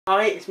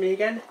Hi, it's me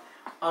again.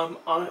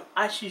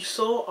 As you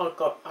saw, I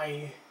got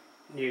a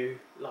new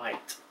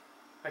light,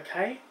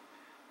 okay?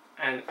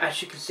 And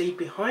as you can see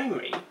behind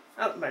me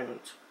at the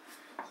moment,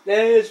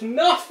 there's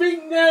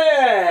nothing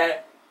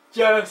there!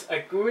 Just a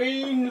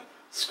green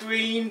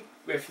screen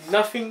with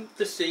nothing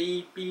to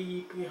see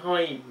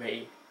behind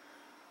me.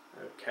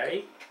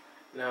 Okay,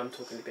 now I'm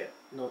talking a bit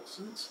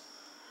nonsense.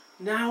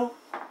 Now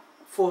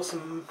for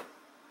some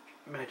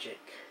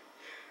magic.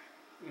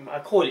 I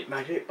call it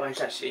magic, but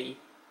it's actually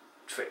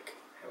trick,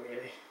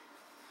 really.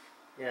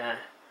 Yeah.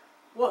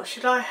 What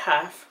should I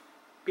have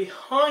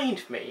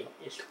behind me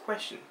is the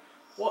question.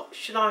 What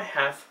should I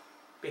have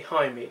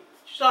behind me?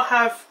 Should I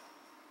have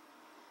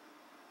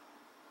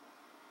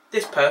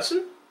this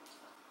person?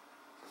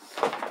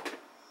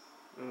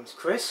 It's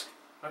Chris.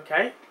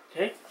 Okay.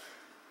 A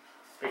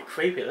bit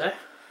creepy there.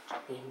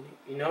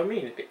 You know what I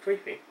mean? A bit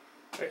creepy.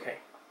 Okay.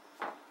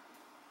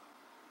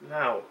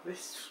 Now,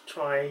 let's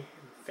try and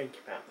think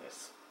about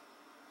this.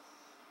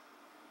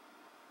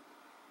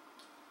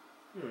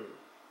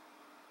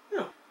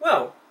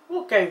 Well,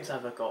 what games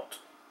have I got?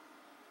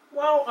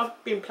 Well,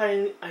 I've been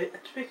playing a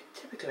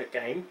typical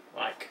game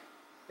like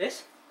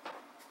this.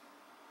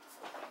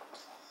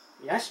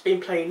 Yes, been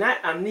playing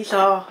that, and these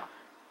are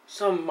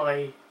some of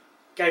my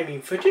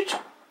gaming footage.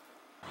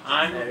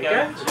 There we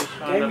go.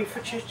 Gaming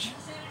footage.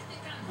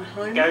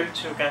 Go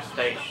to a gas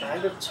station.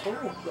 Bad at all.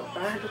 Not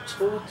bad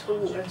at all.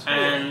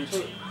 And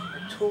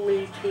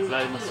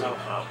blow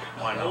myself up.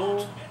 Why not?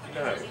 Oh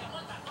no.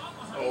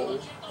 Oh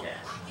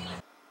yes.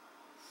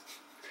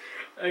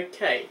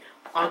 Okay,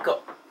 I've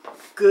got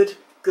good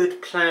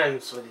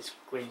plans for this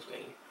green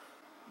screen.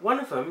 One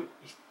of them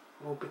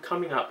will be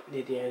coming up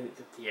near the end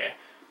of the year,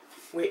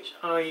 which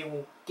I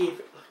will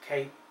give like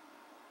a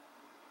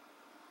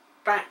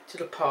back to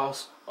the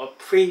past of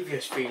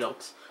previous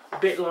vlogs, a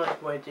bit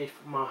like what I did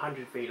for my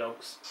 100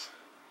 vlogs.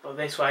 But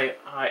this way,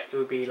 it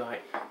will be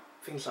like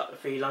things like the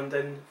V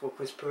London for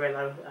Chris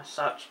Pirillo as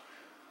such,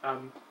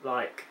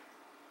 like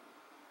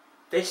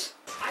this.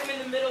 I'm in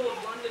the middle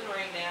of London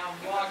right now,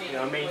 vlogging You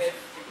know what I mean?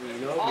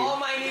 with all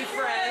my new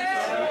friends.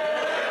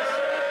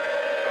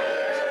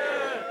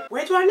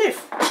 Where do I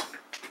live?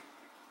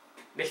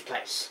 This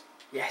place.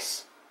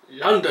 Yes.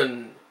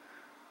 London.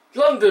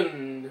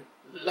 London.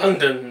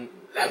 London.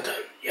 London.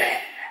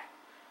 Yeah.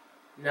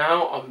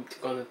 Now I'm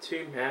gonna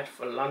too mad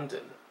for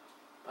London.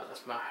 But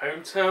that's my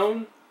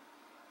hometown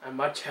and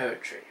my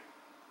territory.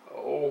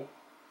 Oh,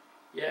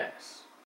 yes.